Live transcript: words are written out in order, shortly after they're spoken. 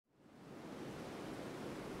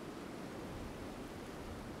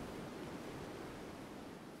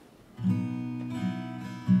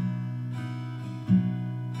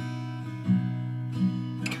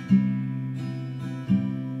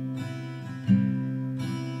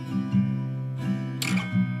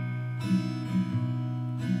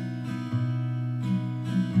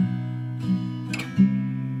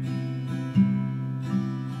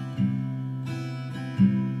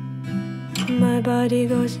My body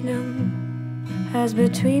goes numb as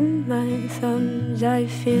between my thumbs I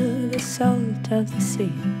feel the salt of the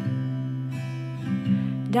sea.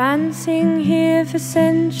 Dancing here for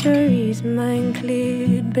centuries, mind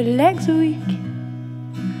cleared but legs weak,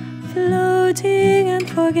 floating and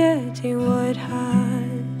forgetting what has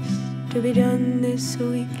to be done this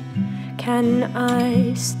week. Can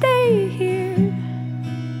I stay here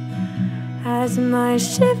as my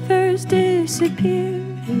shivers disappear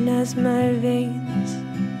and as my veins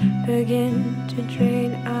begin to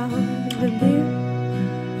drain out the beer?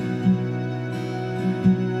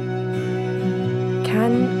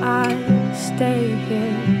 Can I stay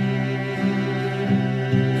here?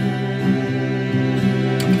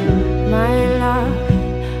 My life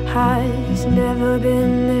has never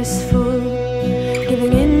been this full,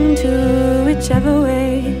 giving in to whichever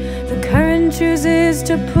way the current chooses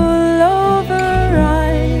to pull over.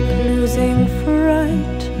 I'm losing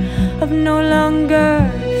fright of no longer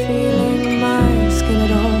feeling my skin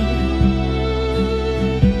at all.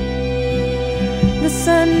 The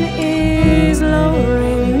sun is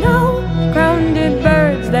lowering, no grounded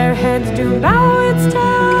birds, their heads do bow. It's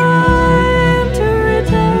time to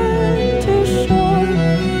return to shore.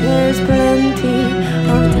 There's plenty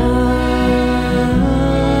of time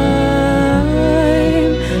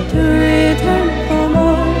to return for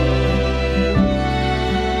more.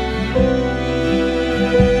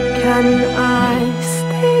 Can I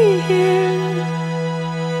stay here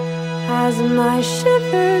as my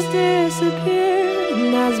shivers disappear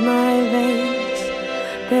and as my veins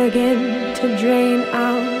begin to drain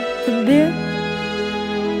out the beer?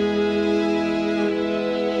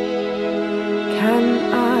 Can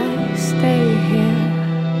I stay here?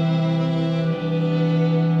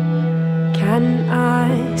 Can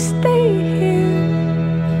I stay here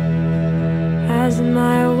as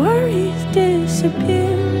my worries disappear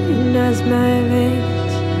and as my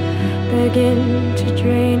veins begin to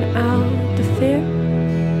drain out the fear?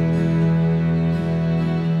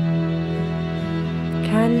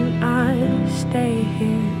 Can I stay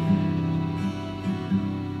here?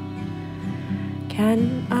 Can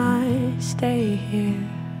I stay here?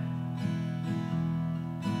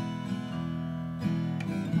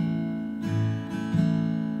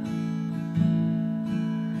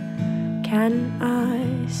 Can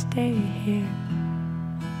I stay here?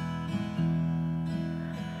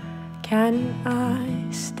 Can I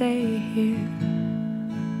stay here?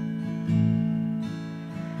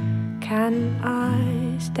 Can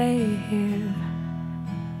I stay here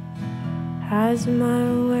as my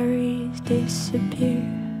worries disappear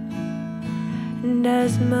and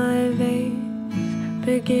as my veins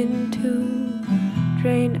begin to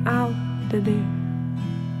drain out the beer?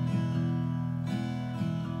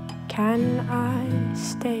 Can I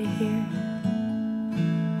stay here?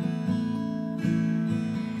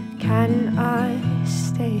 Can I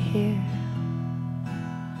stay here?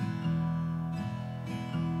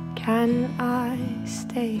 Can I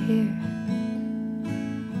stay here?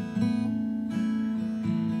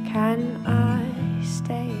 Can I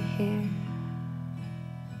stay here?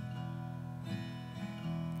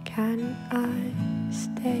 Can I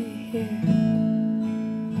stay here?